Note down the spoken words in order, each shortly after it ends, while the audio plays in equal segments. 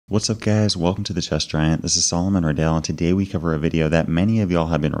What's up guys, welcome to the Chess Giant. This is Solomon Riddell, and today we cover a video that many of y'all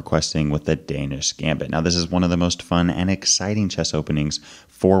have been requesting with the Danish Gambit. Now this is one of the most fun and exciting chess openings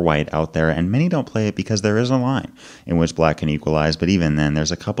for white out there, and many don't play it because there is a line in which black can equalize, but even then there's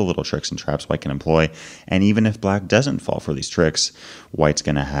a couple little tricks and traps white can employ, and even if black doesn't fall for these tricks, white's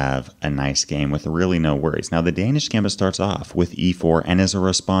going to have a nice game with really no worries. Now the Danish Gambit starts off with e4 and is a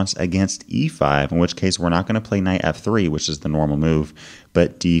response against e5, in which case we're not going to play knight f3, which is the normal move,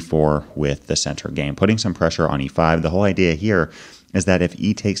 but d4 with the center game, putting some pressure on e5. The whole idea here is that if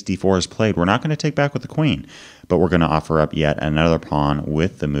e takes d4 is played, we're not going to take back with the queen, but we're going to offer up yet another pawn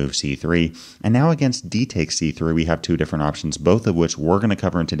with the move c3. And now against d takes c3, we have two different options, both of which we're going to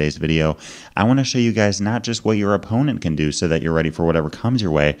cover in today's video. I want to show you guys not just what your opponent can do so that you're ready for whatever comes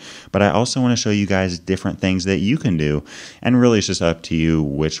your way, but I also want to show you guys different things that you can do, and really it's just up to you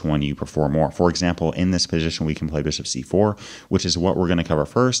which one you prefer more. For example, in this position, we can play bishop c4, which is what we're going to cover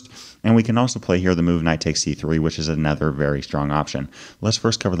first, and we can also play here the move knight takes c3, which is another very strong option. Let's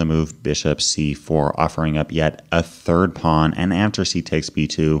first cover the move bishop c4, offering up yet a third pawn, and after c takes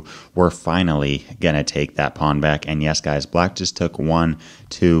b2, we're finally going to take that pawn back. And yes, guys, black just took 1,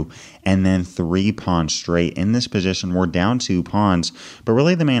 2, and then 3 pawns straight. In this position, we're down 2 pawns, but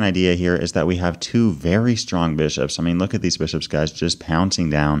really the main idea here is that we have two very strong bishops. I mean, look at these bishops, guys, just pouncing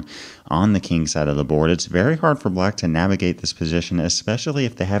down on the king side of the board. It's very hard for black to navigate this position, especially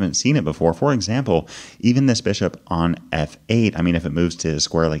if they haven't seen it before. For example, even this bishop on f8, I mean, if it moves to a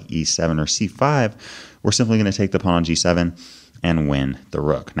square like e7 or c5, we're simply going to take the pawn on g7 and win the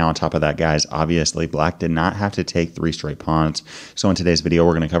rook. Now on top of that, guys, obviously black did not have to take 3 straight pawns. So in today's video,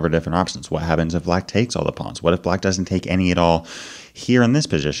 we're going to cover different options. What happens if black takes all the pawns? What if black doesn't take any at all? Here in this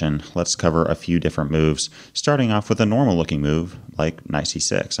position, let's cover a few different moves, starting off with a normal looking move like knight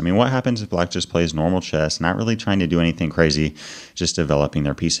c6. I mean, what happens if black just plays normal chess, not really trying to do anything crazy, just developing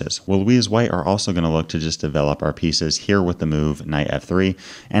their pieces? Well, we as white are also going to look to just develop our pieces here with the move knight f3,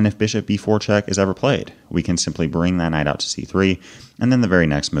 and if bishop b4 check is ever played, we can simply bring that knight out to c3, and then the very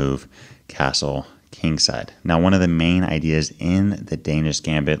next move, castle kingside. Now, one of the main ideas in the Danish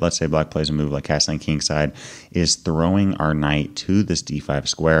Gambit, let's say black plays a move like castling kingside, is throwing our knight to this d5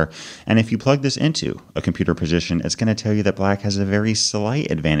 square. And if you plug this into a computer position, it's going to tell you that black has a very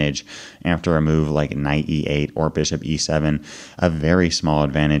slight advantage after a move like knight e8 or bishop e7, a very small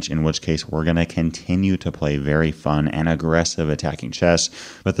advantage, in which case we're going to continue to play very fun and aggressive attacking chess.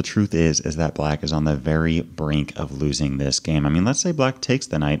 But the truth is that black is on the very brink of losing this game. I mean, let's say black takes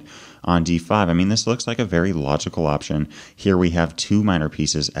the knight on d5. I mean, this looks like a very logical option. Here we have 2 minor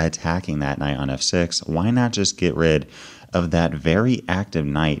pieces attacking that knight on f6. Why not just get rid of that very active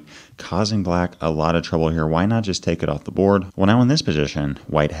knight, causing black a lot of trouble here? Why not just take it off the board? Well, now in this position,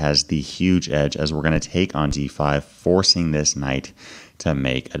 white has the huge edge as we're going to take on d5, forcing this knight to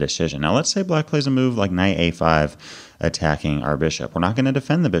make a decision. Now, let's say black plays a move like knight a5, attacking our bishop. We're not going to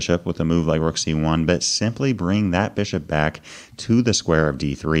defend the bishop with a move like rook c1, but simply bring that bishop back to the square of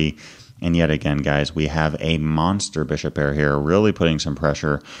d3. And yet again, guys, we have a monster bishop pair here, really putting some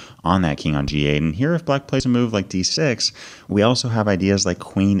pressure on that king on g8. And here, if black plays a move like d6, we also have ideas like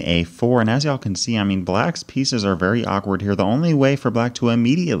queen a4. And as y'all can see, I mean, black's pieces are very awkward here. The only way for black to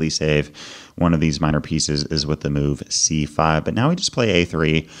immediately save one of these minor pieces is with the move c5. But now we just play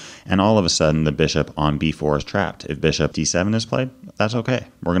a3, and all of a sudden the bishop on b4 is trapped. If bishop d7 is played, that's okay.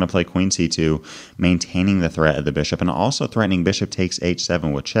 We're going to play queen c2, maintaining the threat of the bishop and also threatening bishop takes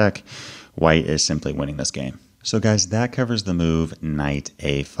h7 with check. White is simply winning this game. So guys, that covers the move knight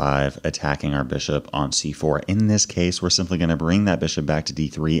a5, attacking our bishop on c4. In this case, we're simply going to bring that bishop back to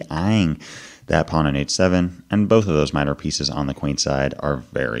d3, eyeing that pawn on h7, and both of those minor pieces on the queen side are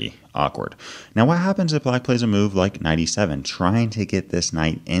very awkward. Now, what happens if black plays a move like knight e7, trying to get this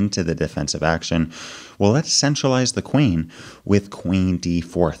knight into the defensive action? Well, let's centralize the queen with queen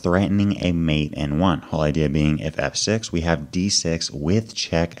d4, threatening a mate in 1. Whole idea being, if f6, we have d6 with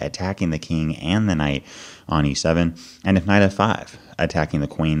check, attacking the king and the knight on e7, and if knight f5, attacking the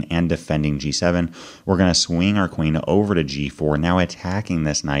queen and defending g7, we're going to swing our queen over to g4, now attacking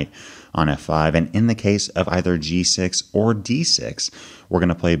this knight on f5. And in the case of either g6 or d6, we're going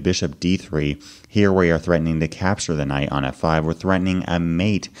to play bishop d3. Here we are threatening to capture the knight on f5. We're threatening a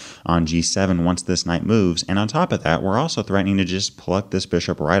mate on g7 once this knight moves. And on top of that, we're also threatening to just pluck this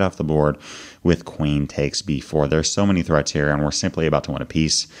bishop right off the board with queen takes b4. There's so many threats here, and we're simply about to win a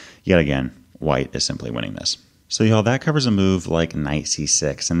piece. Yet again, white is simply winning this. So y'all, that covers a move like knight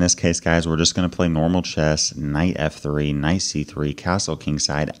c6. In this case, guys, we're just going to play normal chess, knight f3, knight c3, castle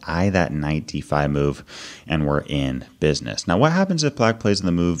kingside, eye that knight d5 move, and we're in business. Now, what happens if black plays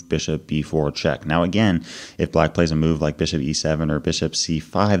the move bishop b4 check? Now, again, if black plays a move like bishop e7 or bishop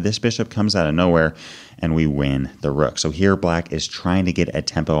c5, this bishop comes out of nowhere and we win the rook. So here, black is trying to get a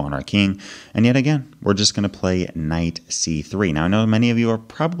tempo on our king. And yet again, we're just going to play knight c3. Now, I know many of you are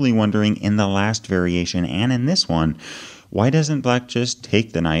probably wondering in the last variation and in this one, why doesn't black just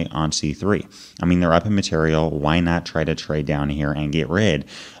take the knight on c3? I mean, they're up in material. Why not try to trade down here and get rid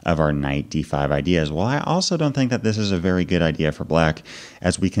of our knight d5 ideas? Well, I also don't think that this is a very good idea for black,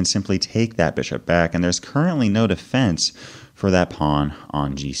 as we can simply take that bishop back, and there's currently no defense for that pawn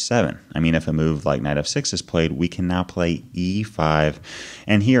on g7. I mean, if a move like knight f6 is played, we can now play e5.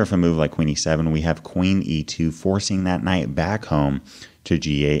 And here, if a move like queen e7, we have queen e2, forcing that knight back home to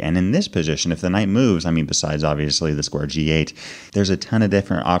g8. And in this position, if the knight moves, I mean, besides obviously the square g8, there's a ton of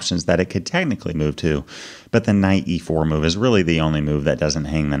different options that it could technically move to. But the knight e4 move is really the only move that doesn't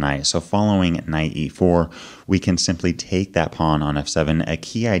hang the knight. So following knight e4, we can simply take that pawn on f7, a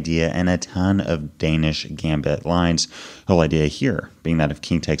key idea and a ton of Danish Gambit lines. The whole idea here being that if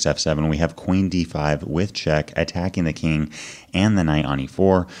king takes f7, we have queen d5 with check, attacking the king and the knight on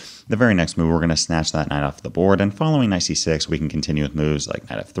e4. The very next move, we're going to snatch that knight off the board, and following knight c6, we can continue with moves like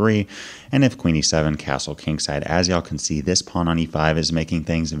knight f3, and if queen e7, castle kingside. As y'all can see, this pawn on e5 is making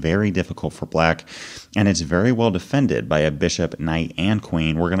things very difficult for black, and it's very well defended by a bishop, knight, and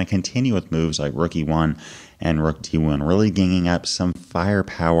queen. We're going to continue with moves like rook e1 and rook d1, really ganging up some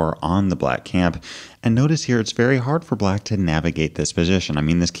firepower on the black camp. And notice here, it's very hard for black to navigate this position. I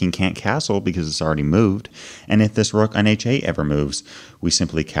mean, this king can't castle because it's already moved. And if this rook on h8 ever moves, we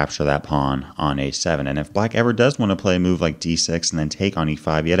simply capture that pawn on h7. And if black ever does want to play a move like d6 and then take on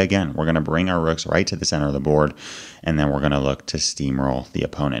e5, yet again, we're going to bring our rooks right to the center of the board, and then we're going to look to steamroll the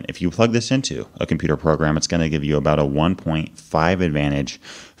opponent. If you plug this into a computer program, it's going to give you about a 1.5 advantage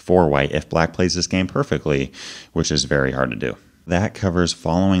for white if black plays this game perfectly, which is very hard to do. That covers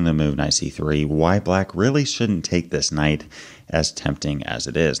following the move knight c3, why black really shouldn't take this knight, as tempting as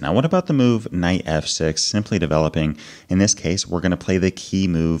it is. Now, what about the move knight f6, simply developing? In this case, we're going to play the key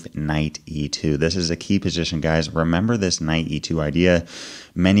move knight e2. This is a key position, guys. Remember this knight e2 idea.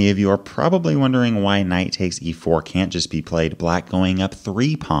 Many of you are probably wondering why knight takes e4 can't just be played, black going up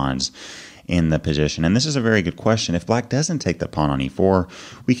 3 pawns in the position. And this is a very good question. If black doesn't take the pawn on e4,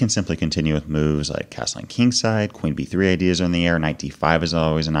 we can simply continue with moves like castling kingside, queen b3 ideas are in the air, knight d5 is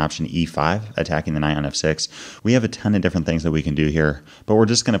always an option, e5, attacking the knight on f6. We have a ton of different things that we can do here, but we're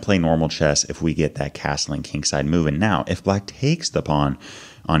just going to play normal chess if we get that castling kingside move. And now, if black takes the pawn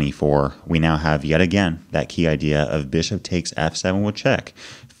on e4, we now have yet again that key idea of bishop takes f7 with check,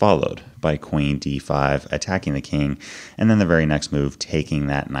 followed by queen d5, attacking the king, and then the very next move, taking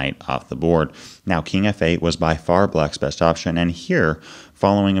that knight off the board. Now, king f8 was by far black's best option, and here,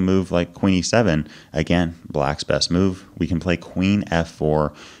 following a move like queen e7, again, black's best move, we can play queen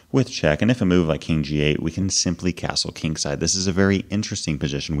f4 with check, and if a move like king g8, we can simply castle kingside. This is a very interesting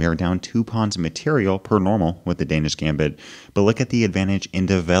position. We are down 2 pawns of material per normal with the Danish Gambit, but look at the advantage in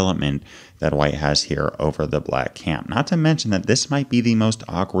development that white has here over the black camp. Not to mention that this might be the most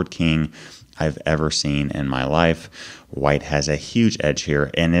awkward king I've ever seen in my life. White has a huge edge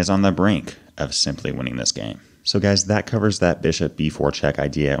here and is on the brink of simply winning this game. So guys, that covers that bishop b4 check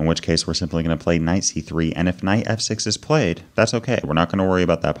idea, in which case we're simply going to play knight c3, and if knight f6 is played, that's okay. We're not going to worry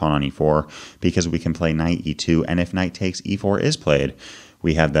about that pawn on e4 because we can play knight e2, and if knight takes e4 is played,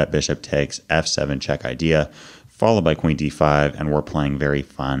 we have that bishop takes f7 check idea, followed by queen d5, and we're playing very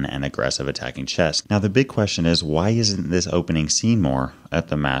fun and aggressive attacking chess. Now, the big question is, why isn't this opening seen more at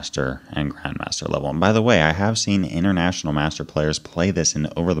the master and grandmaster level? And by the way, I have seen international master players play this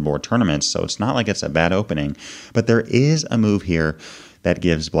in over-the-board tournaments, so it's not like it's a bad opening, but there is a move here that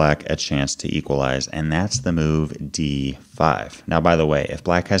gives black a chance to equalize, and that's the move d5. Now, by the way, if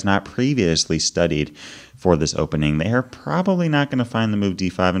black has not previously studied for this opening, they are probably not going to find the move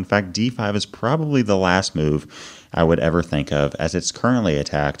d5. In fact, d5 is probably the last move I would ever think of, as it's currently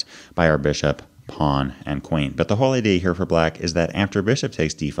attacked by our bishop, pawn, and queen. But the whole idea here for black is that after bishop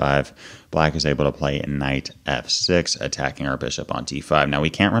takes d5, black is able to play knight f6, attacking our bishop on d5. Now, we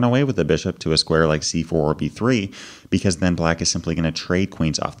can't run away with the bishop to a square like c4 or b3, because then black is simply going to trade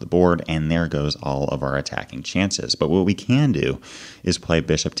queens off the board, and there goes all of our attacking chances. But what we can do is play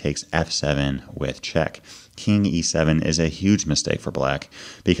bishop takes f7 with check. King e7 is a huge mistake for black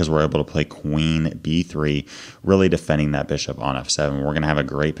because we're able to play queen b3, really defending that bishop on f7. We're going to have a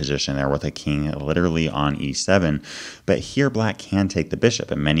great position there with a king literally on e7. But here black can take the bishop,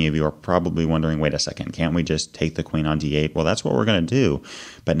 and many of you are probably wondering, wait a second, can't we just take the queen on d8? Well, that's what we're going to do.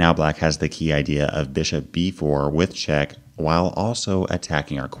 But now black has the key idea of bishop b4 with check, while also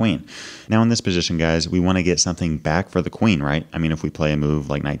attacking our queen. Now in this position, guys, we want to get something back for the queen, right? I mean, if we play a move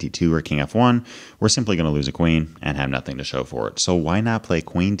like knight d2 or king f1, we're simply going to lose a queen and have nothing to show for it. So why not play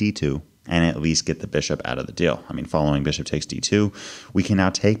queen d2 and at least get the bishop out of the deal? I mean, following bishop takes d2, we can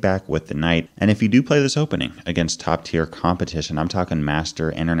now take back with the knight. And if you do play this opening against top tier competition, I'm talking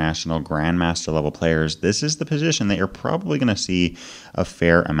master, international, grandmaster level players, this is the position that you're probably going to see a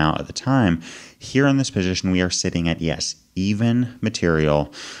fair amount of the time. Here in this position, we are sitting at, yes, even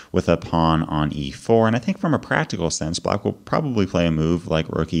material with a pawn on e4. And I think from a practical sense, black will probably play a move like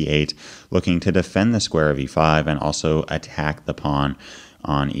rook e8, looking to defend the square of e5 and also attack the pawn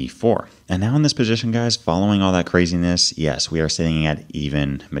on e4. And now in this position, guys, following all that craziness, yes, we are sitting at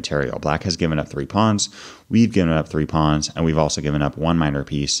even material. Black has given up 3 pawns, we've given up 3 pawns, and we've also given up 1 minor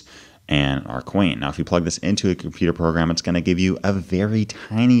piece and our queen. Now, if you plug this into a computer program, it's going to give you a very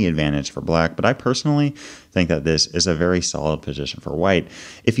tiny advantage for black, but I personally think that this is a very solid position for white.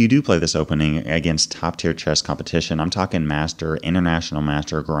 If you do play this opening against top-tier chess competition, I'm talking master, international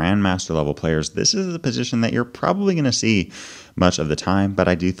master, grandmaster level players, this is the position that you're probably going to see much of the time, but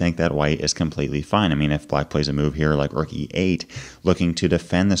I do think that white is completely fine. I mean, if black plays a move here like rook e8, looking to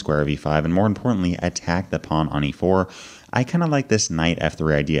defend the square of e5, and more importantly, attack the pawn on e4, I kind of like this knight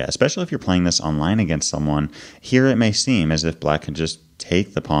f3 idea, especially if you're playing this online against someone. Here it may seem as if black can just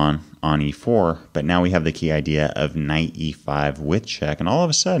take the pawn on e4, but now we have the key idea of knight e5 with check, and all of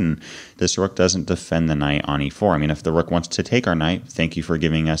a sudden, this rook doesn't defend the knight on e4. I mean, if the rook wants to take our knight, thank you for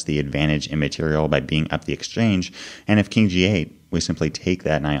giving us the advantage in material by being up the exchange, and if king g8, we simply take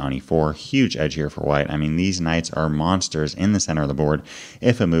that knight on e4. Huge edge here for white. I mean, these knights are monsters in the center of the board.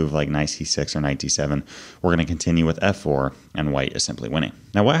 If a move like knight c6 or knight d7, we're going to continue with f4, and white is simply winning.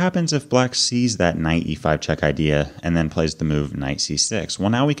 Now, what happens if black sees that knight e5 check idea and then plays the move knight c6? Well,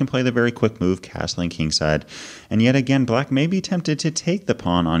 now we can play the very quick move, castling kingside, and yet again, black may be tempted to take the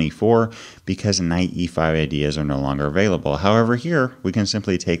pawn on e4 because knight e5 ideas are no longer available. However, here, we can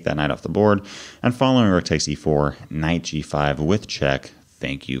simply take that knight off the board, and following rook takes e4, knight g5 with check,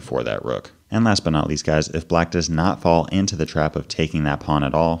 thank you for that rook. And last but not least, guys, if black does not fall into the trap of taking that pawn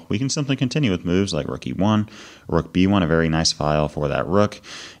at all, we can simply continue with moves like rook e1, rook b1, a very nice file for that rook.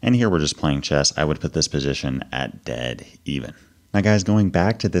 And here we're just playing chess. I would put this position at dead even. Now, guys, going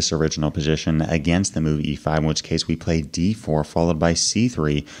back to this original position against the move e5, in which case we play d4 followed by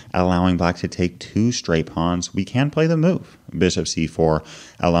c3, allowing black to take 2 straight pawns, we can play the move bishop c4,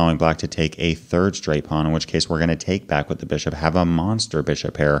 allowing black to take a 3rd straight pawn, in which case we're going to take back with the bishop, have a monster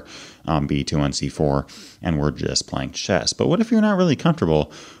bishop pair on b2 and c4, and we're just playing chess. But what if you're not really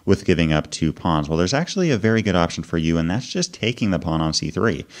comfortable with giving up 2 pawns? Well, there's actually a very good option for you, and that's just taking the pawn on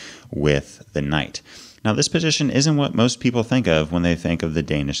c3 with the knight. Now, this position isn't what most people think of when they think of the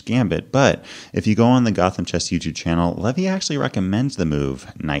Danish Gambit, but if you go on the Gotham Chess YouTube channel, Levy actually recommends the move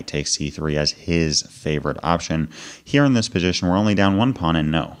knight takes c3 as his favorite option. Here in this position, we're only down 1 pawn, and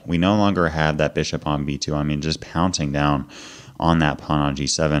no, we no longer have that bishop on b2. I mean, just pouncing down on that pawn on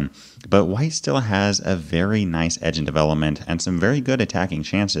g7. But white still has a very nice edge in development and some very good attacking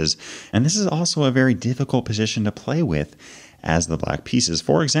chances, and this is also a very difficult position to play with as the black pieces.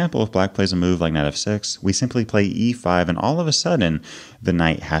 For example, if black plays a move like knight f6, we simply play e5, and all of a sudden, the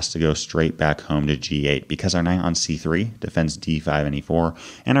knight has to go straight back home to g8 because our knight on c3 defends d5 and e4,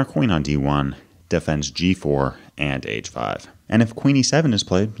 and our queen on d1 defends g4 and h5. And if queen e7 is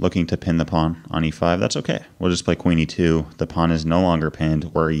played, looking to pin the pawn on e5, that's okay. We'll just play queen e2. The pawn is no longer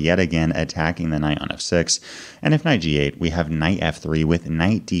pinned. We're yet again attacking the knight on f6. And if knight g8, we have knight f3 with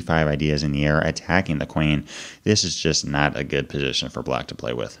knight d5 ideas in the air attacking the queen. This is just not a good position for black to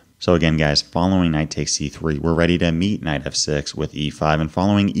play with. So again, guys, following knight takes c3, we're ready to meet knight f6 with e5, and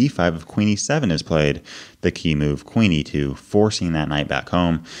following e5, if queen e7 is played, the key move, queen e2, forcing that knight back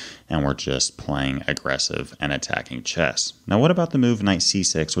home, and we're just playing aggressive and attacking chess. Now, what about the move knight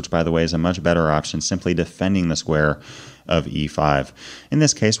c6, which, by the way, is a much better option, simply defending the square of e5. In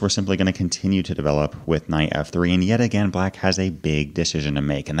this case, we're simply going to continue to develop with knight f3, and yet again, black has a big decision to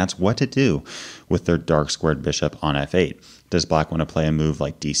make, and that's what to do with their dark squared bishop on f8. Does black want to play a move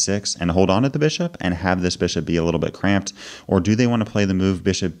like d6 and hold on to the bishop and have this bishop be a little bit cramped? Or do they want to play the move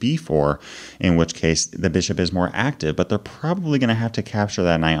bishop b4, in which case the bishop is more active, but they're probably going to have to capture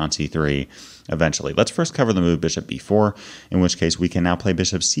that knight on c3 eventually. Let's first cover the move bishop b4, in which case we can now play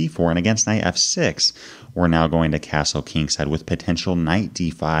bishop c4, and against knight f6, we're now going to castle kingside with potential knight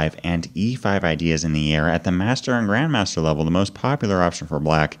d5 and e5 ideas in the air. At the master and grandmaster level, the most popular option for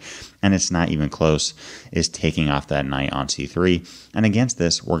black, and it's not even close, is taking off that knight on c3. And against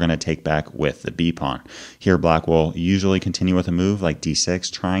this, we're going to take back with the b-pawn. Here, black will usually continue with a move like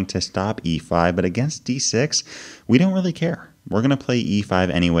d6, trying to stop e5, but against d6, we don't really care. We're going to play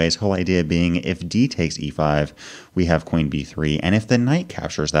e5 anyways, whole idea being if d takes e5, we have queen b3, and if the knight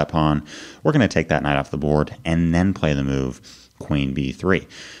captures that pawn, we're going to take that knight off the board and then play the move queen b3.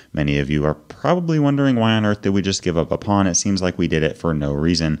 Many of you are probably wondering why on earth did we just give up a pawn? It seems like we did it for no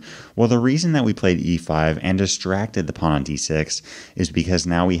reason. Well, the reason that we played e5 and distracted the pawn on d6 is because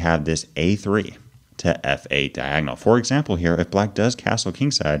now we have this a3 to f8 diagonal. For example here, if black does castle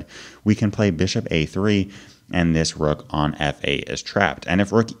kingside, we can play bishop a3, and this rook on f8 is trapped. And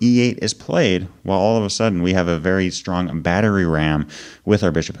if rook e8 is played, well, all of a sudden we have a very strong battery ram with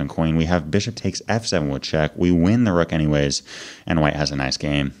our bishop and queen. We have bishop takes f7 with check. We win the rook anyways, and white has a nice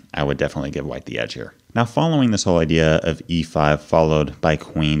game. I would definitely give white the edge here. Now, following this whole idea of e5 followed by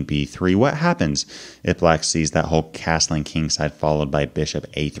queen b3, what happens if black sees that whole castling kingside followed by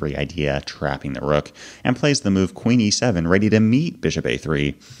bishop a3 idea, trapping the rook, and plays the move queen e7, ready to meet bishop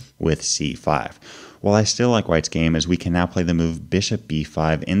a3 with c5? Well, I still like white's game as we can now play the move bishop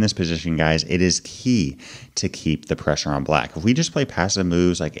b5. In this position, guys, it is key to keep the pressure on black. If we just play passive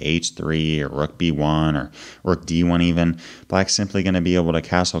moves like h3 or rook b1 or rook d1 even, black's simply going to be able to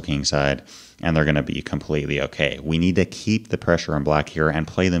castle kingside, and they're going to be completely okay. We need to keep the pressure on black here and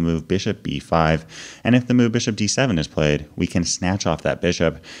play the move bishop b5. And if the move bishop d7 is played, we can snatch off that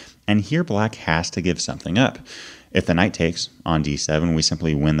bishop. And here black has to give something up. If the knight takes on d7, we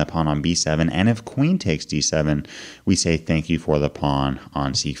simply win the pawn on b7. And if queen takes d7, we say thank you for the pawn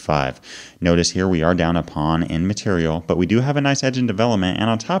on c5. Notice here we are down a pawn in material, but we do have a nice edge in development. And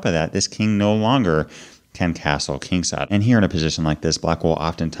on top of that, this king no longer can castle kingside. And here in a position like this, black will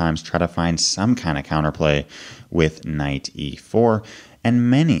oftentimes try to find some kind of counterplay with knight e4.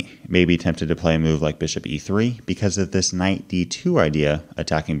 And many may be tempted to play a move like bishop e3 because of this knight d2 idea,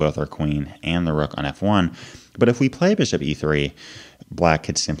 attacking both our queen and the rook on f1. But if we play bishop e3, black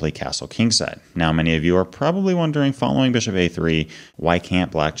could simply castle kingside. Now, many of you are probably wondering, following bishop a3, why can't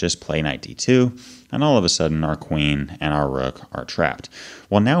black just play knight d2? And all of a sudden, our queen and our rook are trapped.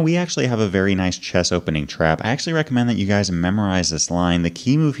 Well, now we actually have a very nice chess opening trap. I actually recommend that you guys memorize this line. The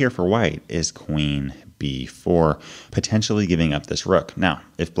key move here for white is queen b4, potentially giving up this rook. Now,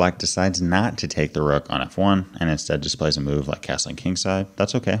 if black decides not to take the rook on f1 and instead just plays a move like castling kingside,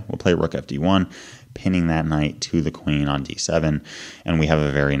 that's okay. We'll play rook fd1, pinning that knight to the queen on d7, and we have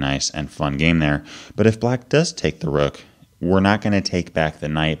a very nice and fun game there. But if black does take the rook, we're not going to take back the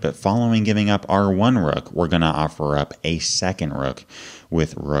knight, but following giving up our one rook, we're going to offer up a second rook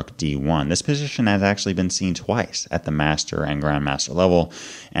with rook d1. This position has actually been seen twice at the master and grandmaster level,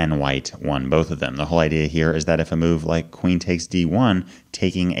 and white won both of them. The whole idea here is that if a move like queen takes d1,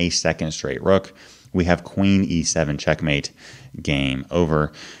 taking a second straight rook, we have queen e7 checkmate, game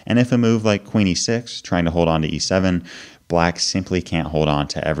over. And if a move like queen e6, trying to hold on to e7, black simply can't hold on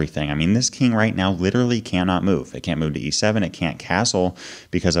to everything. I mean, this king right now literally cannot move. It can't move to e7. It can't castle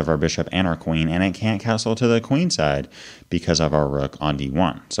because of our bishop and our queen, and it can't castle to the queen side because of our rook on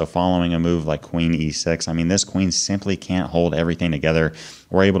d1. So following a move like queen e6, I mean, this queen simply can't hold everything together.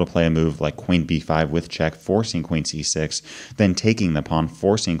 We're able to play a move like queen b5 with check, forcing queen c6, then taking the pawn,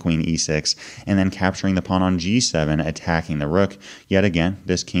 forcing queen e6, and then capturing the pawn on g7, attacking the rook. Yet again,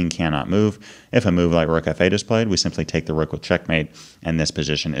 this king cannot move. If a move like rook f8 is played, we simply take the rook with checkmate, and this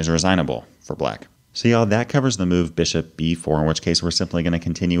position is resignable for black. So y'all, that covers the move bishop b4, in which case we're simply going to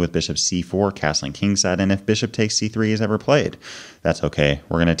continue with bishop c4, castling kingside, and if bishop takes c3 is ever played, that's okay.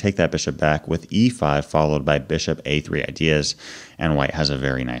 We're going to take that bishop back with e5 followed by bishop a3 ideas, and white has a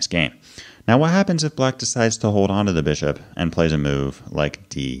very nice game. Now, what happens if black decides to hold on to the bishop and plays a move like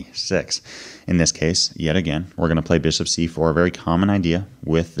d6? In this case, yet again, we're going to play bishop c4, a very common idea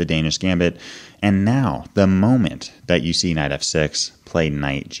with the Danish Gambit. And now, the moment that you see knight f6, play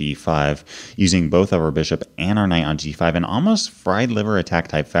knight g5, using both of our bishop and our knight on g5 in almost fried liver attack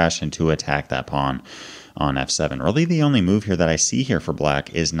type fashion to attack that pawn on f7. Really the only move here that I see here for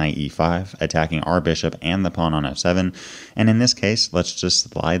black is knight e5, attacking our bishop and the pawn on f7. And in this case, let's just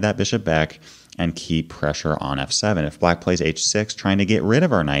slide that bishop back and keep pressure on f7. If black plays h6, trying to get rid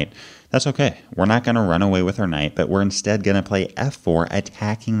of our knight, that's okay. We're not going to run away with our knight, but we're instead going to play f4,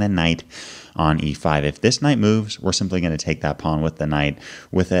 attacking the knight on e5. If this knight moves, we're simply going to take that pawn with the knight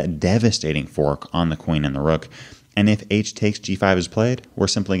with a devastating fork on the queen and the rook. And if h takes g5 is played, we're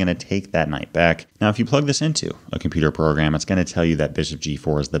simply going to take that knight back. Now, if you plug this into a computer program, it's going to tell you that bishop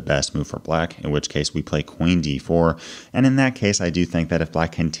g4 is the best move for black, in which case we play queen d4. And in that case, I do think that if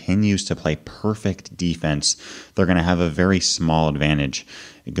black continues to play perfect defense, they're going to have a very small advantage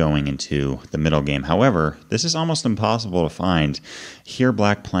going into the middle game. However, this is almost impossible to find. Here,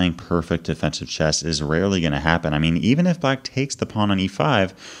 black playing perfect defensive chess is rarely going to happen. I mean, even if black takes the pawn on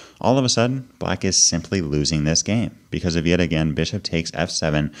e5, all of a sudden, black is simply losing this game because of, yet again, bishop takes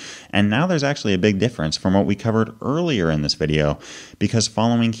f7. And now there's actually a big difference from what we covered earlier in this video, because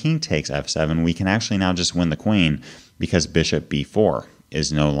following king takes f7, we can actually now just win the queen because bishop b4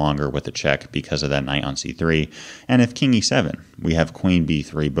 is no longer with the check because of that knight on c3. And if king e7, we have queen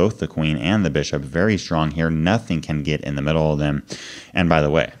b3, both the queen and the bishop very strong here. Nothing can get in the middle of them. And by the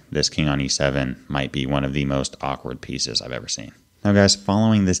way, this king on e7 might be one of the most awkward pieces I've ever seen. Now guys,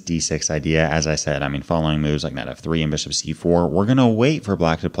 following this d6 idea, as I said, following moves like knight f3 and bishop c4, we're going to wait for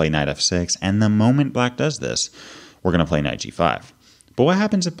black to play knight f6, and the moment black does this, we're going to play knight g5. But what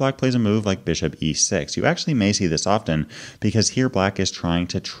happens if black plays a move like bishop e6? You actually may see this often because here black is trying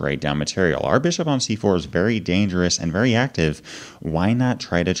to trade down material. Our bishop on c4 is very dangerous and very active. Why not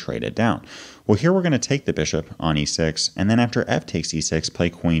try to trade it down? Well, here we're going to take the bishop on e6, and then after f takes e6, play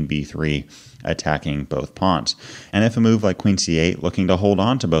queen b3, attacking both pawns. And if a move like queen c8, looking to hold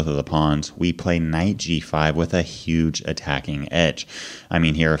on to both of the pawns, we play knight g5 with a huge attacking edge.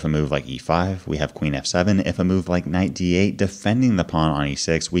 Here, if a move like e5, we have queen f7. If a move like knight d8, defending the pawn on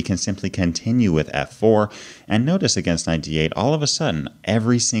e6, we can simply continue with f4. And notice against knight d8, all of a sudden,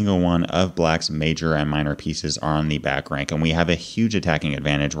 every single one of black's major and minor pieces are on the back rank, and we have a huge attacking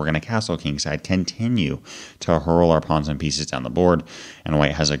advantage. We're going to castle kingside, continue to hurl our pawns and pieces down the board, and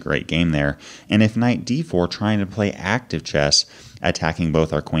white has a great game there. And if knight d4, trying to play active chess, attacking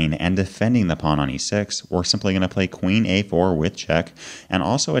both our queen and defending the pawn on e6, we're simply going to play queen a4 with check, and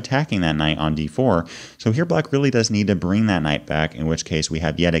also attacking that knight on d4. So here black really does need to bring that knight back, in which case we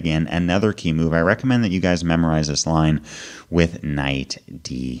have yet again another key move. I recommend that you guys memorize this line with knight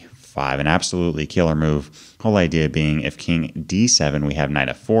d5. An absolutely killer move. Whole idea being, if king d7, we have knight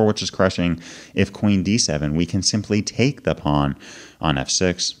f4, which is crushing. If queen d7, we can simply take the pawn on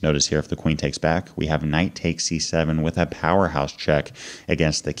f6. Notice here, if the queen takes back, we have knight takes c7 with a powerhouse check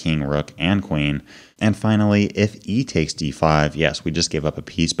against the king, rook, and queen. And finally, if e takes d5, yes, we just gave up a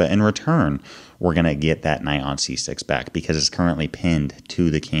piece, but in return, we're going to get that knight on c6 back because it's currently pinned to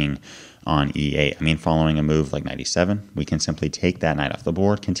the king on e8. Following a move like knight e7, we can simply take that knight off the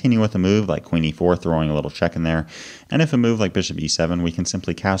board, continue with a move like queen e4, throwing a little check in there. And if a move like bishop e7, we can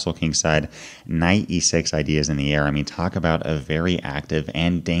simply castle kingside, knight e6 ideas in the air. Talk about a very active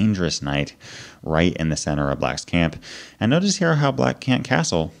and dangerous knight right in the center of black's camp. And notice here how black can't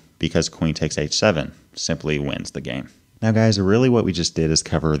castle because queen takes h7 simply wins the game. Now guys, really what we just did is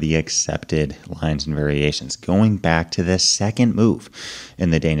cover the accepted lines and variations. Going back to the second move in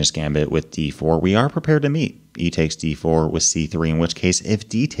the Danish Gambit with d4, we are prepared to meet e takes d4 with c3, in which case if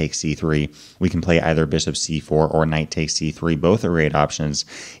d takes c3, we can play either bishop c4 or knight takes c3. Both are great options.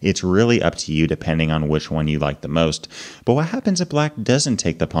 It's really up to you depending on which one you like the most. But what happens if black doesn't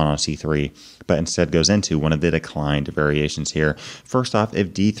take the pawn on c3, but instead goes into one of the declined variations here? First off,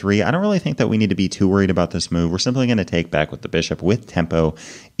 if d3, I don't really think that we need to be too worried about this move. We're simply going to take back with the bishop with tempo,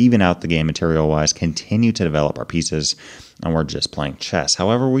 even out the game material-wise, continue to develop our pieces, and we're just playing chess.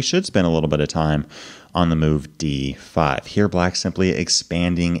 However, we should spend a little bit of time on the move d5. Here, black simply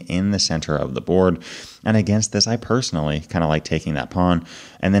expanding in the center of the board. And against this, I personally kind of like taking that pawn.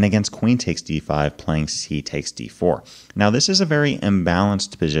 And then against queen takes d5, playing c takes d4. Now, this is a very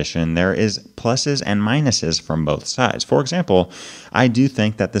imbalanced position. There is pluses and minuses from both sides. For example, I do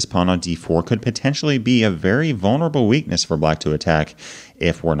think that this pawn on d4 could potentially be a very vulnerable weakness for black to attack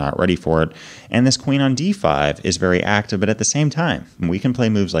if we're not ready for it. And this queen on d5 is very active, but at the same time, we can play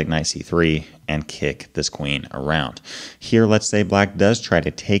moves like knight c3 and kick this queen around. Here, let's say black does try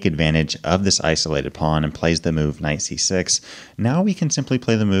to take advantage of this isolated pawn and plays the move knight c6. Now we can simply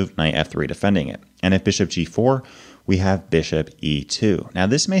play the move knight f3 defending it. And if bishop g4, we have bishop e2. Now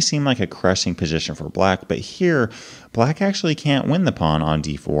this may seem like a crushing position for black, but here black actually can't win the pawn on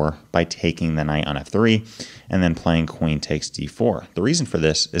d4 by taking the knight on f3 and then playing queen takes d4. The reason for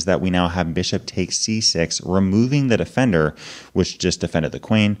this is that we now have bishop takes c6, removing the defender, which just defended the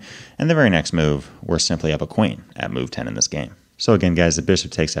queen, and the very next move, we're simply up a queen at move 10 in this game. So again, guys, if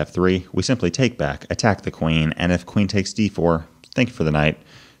bishop takes f3, we simply take back, attack the queen, and if queen takes d4, thank you for the knight,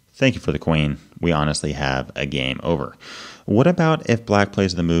 thank you for the queen, we honestly have a game over. What about if black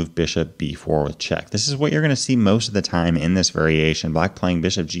plays the move bishop b4 with check? This is what you're going to see most of the time in this variation. Black playing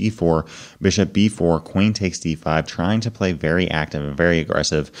bishop g4, bishop b4, queen takes d5, trying to play very active and very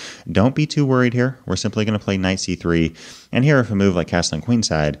aggressive. Don't be too worried here. We're simply going to play knight c3. And here, if a move like castling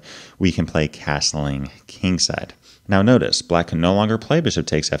queenside, we can play castling kingside. Now notice, black can no longer play bishop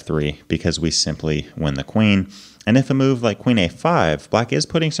takes f3 because we simply win the queen. And if a move like queen a5, black is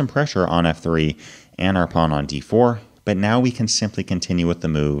putting some pressure on f3 and our pawn on d4, but now we can simply continue with the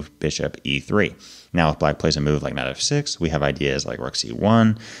move bishop e3. Now if black plays a move like knight f6, we have ideas like rook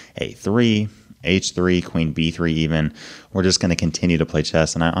c1, a3, h3, queen b3 even. We're just going to continue to play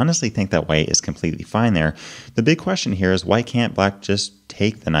chess, and I honestly think that white is completely fine there. The big question here is why can't black just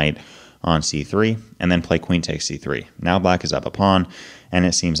take the knight on c3 and then play queen takes c3? Now black is up a pawn, and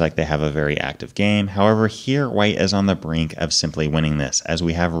it seems like they have a very active game. However, here white is on the brink of simply winning this, as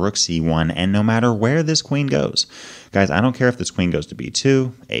we have rook c1, and no matter where this queen goes, guys, I don't care if this queen goes to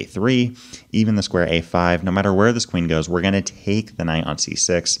b2, a3, even the square a5, no matter where this queen goes, we're going to take the knight on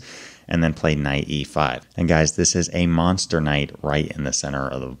c6 and then play knight e5. And guys, this is a monster knight right in the center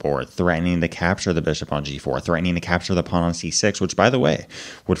of the board, threatening to capture the bishop on g4, threatening to capture the pawn on c6, which, by the way,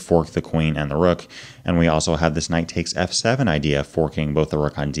 would fork the queen and the rook. And we also have this knight takes f7 idea, forking both the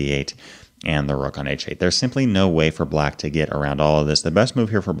rook on d8 and the rook on h8. There's simply no way for black to get around all of this. The best move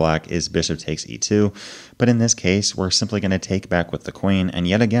here for black is bishop takes e2, but in this case, we're simply going to take back with the queen, and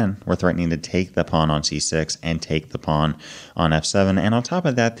yet again, we're threatening to take the pawn on c6 and take the pawn on f7, and on top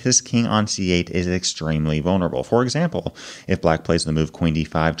of that, this king on c8 is extremely vulnerable. For example, if black plays the move queen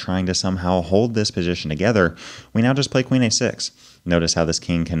d5, trying to somehow hold this position together, we now just play queen a6. Notice how this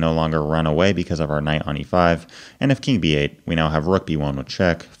king can no longer run away because of our knight on e5, and if king b8, we now have rook b1 with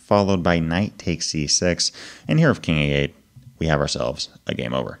check, followed by knight takes c6, and here if king a8, we have ourselves a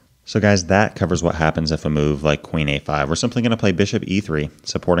game over. So guys, that covers what happens if a move like queen a5. We're simply going to play bishop e3,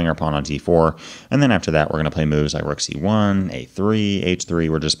 supporting our pawn on d4, and then after that, we're going to play moves like rook c1, a3, h3,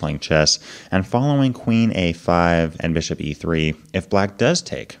 we're just playing chess, and following queen a5 and bishop e3, if black does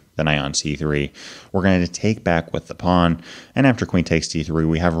take the knight on c3, we're going to take back with the pawn, and after queen takes d3,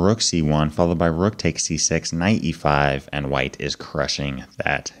 we have rook c1, followed by rook takes c6, knight e5, and white is crushing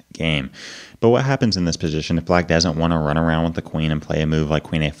that game. But what happens in this position if black doesn't want to run around with the queen and play a move like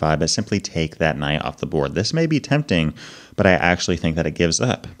queen a5, but simply take that knight off the board? This may be tempting, but I actually think that it gives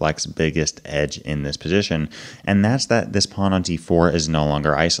up black's biggest edge in this position, and that's that this pawn on d4 is no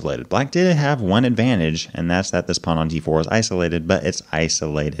longer isolated. Black did have one advantage, and that's that this pawn on d4 is isolated, but it's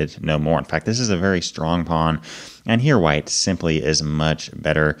isolated no more. In fact, this is a very strong pawn, and here white simply is much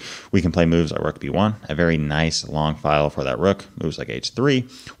better. We can play moves like rook b1, a very nice long file for that rook, moves like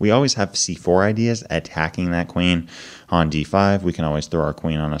h3. We always have c4 ideas attacking that queen. On d5, we can always throw our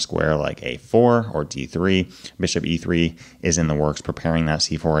queen on a square like a4 or d3. Bishop e3 is in the works, preparing that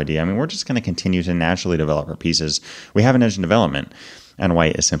c4 idea. I mean, we're just going to continue to naturally develop our pieces. We have an edge in development, and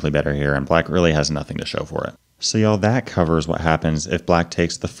white is simply better here, and black really has nothing to show for it. So y'all, that covers what happens if black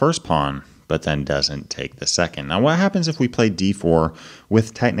takes the first pawn but then doesn't take the second. Now, what happens if we play d4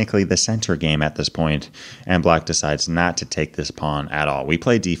 with technically the center game at this point, and black decides not to take this pawn at all? We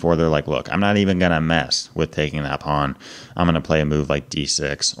play d4, they're like, look, I'm not even going to mess with taking that pawn. I'm going to play a move like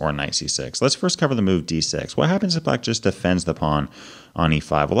d6 or knight c6. Let's first cover the move d6. What happens if black just defends the pawn on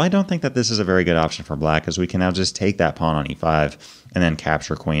e5? Well, I don't think that this is a very good option for black, as we can now just take that pawn on e5 and then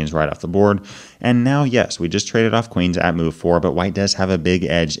capture queens right off the board. And now, yes, we just traded off queens at move 4, but white does have a big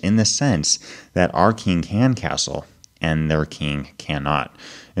edge in the sense that our king can castle and their king cannot.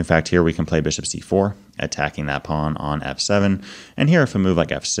 In fact, here we can play bishop c4, attacking that pawn on f7. And here, if a move like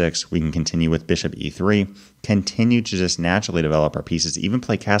f6, we can continue with bishop e3, continue to just naturally develop our pieces, even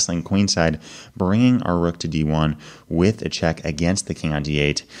play castling queenside, bringing our rook to d1 with a check against the king on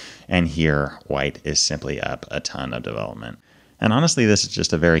d8. And here, white is simply up a ton of development. And honestly, this is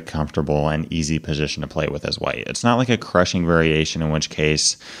just a very comfortable and easy position to play with as white. It's not like a crushing variation, in which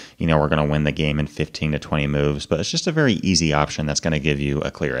case, we're going to win the game in 15 to 20 moves, but it's just a very easy option that's going to give you a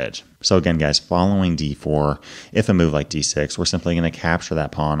clear edge. So again, guys, following d4, if a move like d6, we're simply going to capture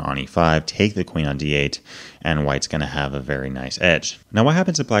that pawn on e5, take the queen on d8, and white's going to have a very nice edge. Now, what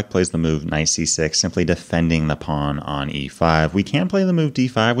happens if black plays the move knight c6, simply defending the pawn on e5? We can play the move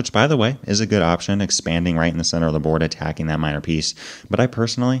d5, which, by the way, is a good option, expanding right in the center of the board, attacking that minor piece. But I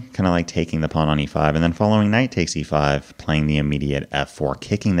personally kind of like taking the pawn on e5, and then following knight takes e5, playing the immediate f4,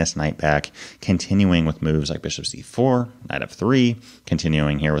 kicking this knight back, continuing with moves like bishop c4, knight f3,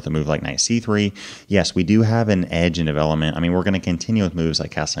 continuing here with a move like knight c3. Yes, we do have an edge in development. I mean, we're going to continue with moves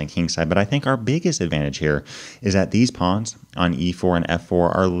like castling kingside, but I think our biggest advantage here is that these pawns on e4 and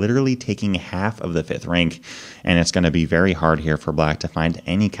f4 are literally taking half of the fifth rank, and it's going to be very hard here for black to find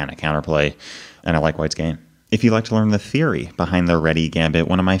any kind of counterplay, and I like white's game. If you'd like to learn the theory behind the ready gambit,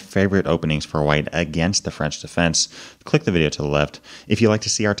 one of my favorite openings for white against the French defense, click the video to the left. If you'd like to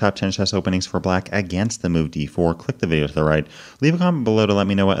see our top 10 chess openings for black against the move d4, click the video to the right. Leave a comment below to let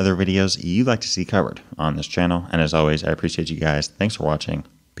me know what other videos you'd like to see covered on this channel. And as always, I appreciate you guys. Thanks for watching.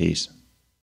 Peace.